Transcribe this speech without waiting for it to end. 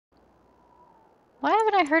Why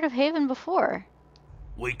haven't I heard of Haven before?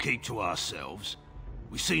 We keep to ourselves.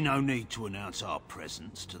 We see no need to announce our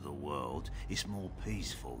presence to the world. It's more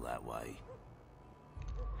peaceful that way.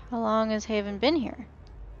 How long has Haven been here?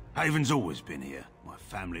 Haven's always been here. My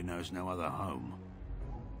family knows no other home.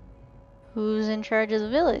 Who's in charge of the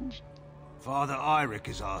village? Father Eirik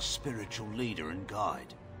is our spiritual leader and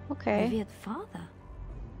guide. Okay. Revered father?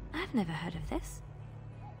 I've never heard of this.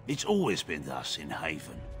 It's always been thus in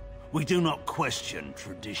Haven. We do not question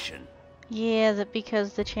tradition. Yeah, that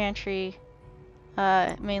because the chantry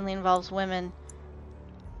mainly involves women.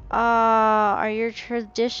 Are your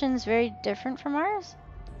traditions very different from ours?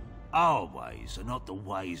 Our ways are not the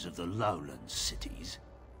ways of the lowland cities.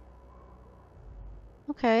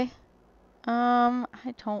 Okay. I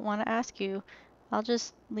don't want to ask you. I'll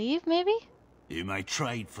just leave, maybe? You may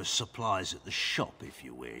trade for supplies at the shop if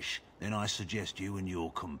you wish. Then I suggest you and your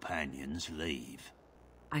companions leave.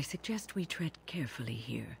 I suggest we tread carefully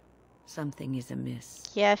here. Something is amiss.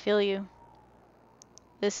 Yeah, I feel you.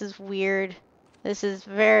 This is weird. This is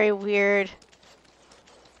very weird.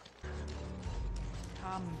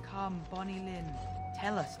 Come, Bonnie Lynn.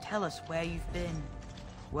 Tell us where you've been.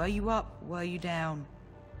 Were you up, were you down?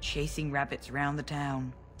 Chasing rabbits round the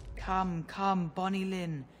town. Come, Bonnie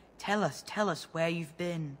Lynn. Tell us where you've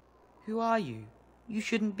been. Who are you? You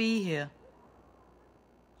shouldn't be here.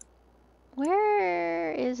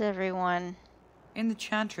 Where is everyone? In the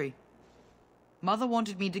chantry. Mother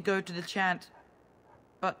wanted me to go to the chant,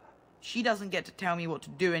 but she doesn't get to tell me what to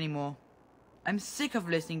do anymore. I'm sick of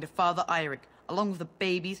listening to Father Eirik, along with the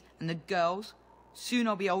babies and the girls. Soon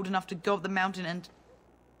I'll be old enough to go up the mountain and...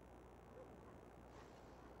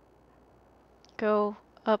 Go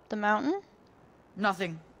up the mountain?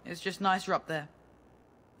 Nothing. It's just nicer up there.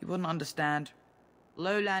 You wouldn't understand.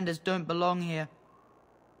 Lowlanders don't belong here.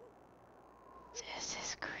 This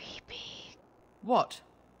is creepy. What?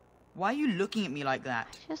 Why are you looking at me like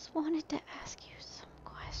that? I just wanted to ask you some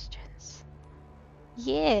questions.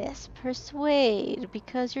 Yes, persuade,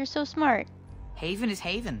 because you're so smart. Haven is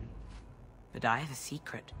Haven. But I have a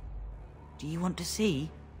secret. Do you want to see?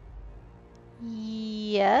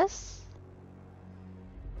 Yes.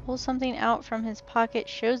 Pulls something out from his pocket,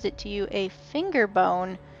 shows it to you. A finger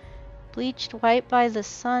bone, bleached white by the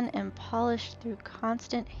sun and polished through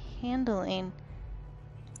constant handling.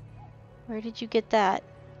 Where did you get that?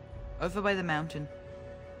 Over by the mountain.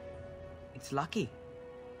 It's lucky.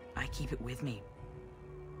 I keep it with me.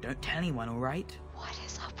 Don't tell anyone, alright? What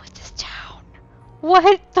is up with this town?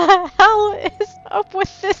 What the hell is up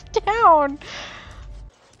with this town?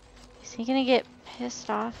 Is he gonna get pissed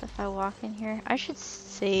off if I walk in here? I should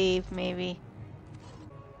save, maybe.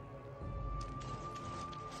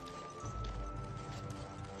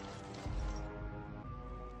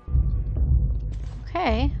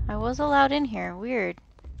 Okay, I was allowed in here. Weird.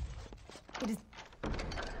 It is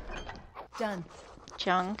done.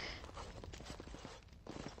 Junk.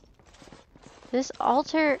 This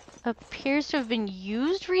altar appears to have been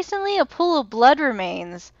used recently. A pool of blood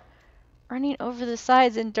remains running over the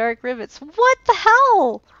sides in dark rivets. What the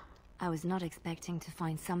hell? I was not expecting to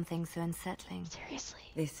find something so unsettling. Seriously.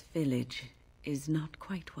 This village is not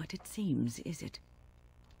quite what it seems, is it?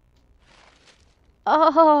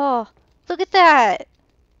 Oh, look at that.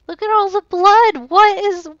 Look at all the blood.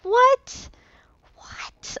 What? What?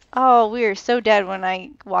 Oh, we are so dead when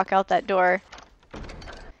I walk out that door.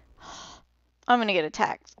 I'm gonna get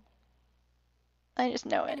attacked. I just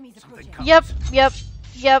know it. Enemies approaching.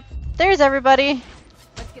 Yep. There's everybody.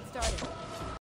 Let's get started.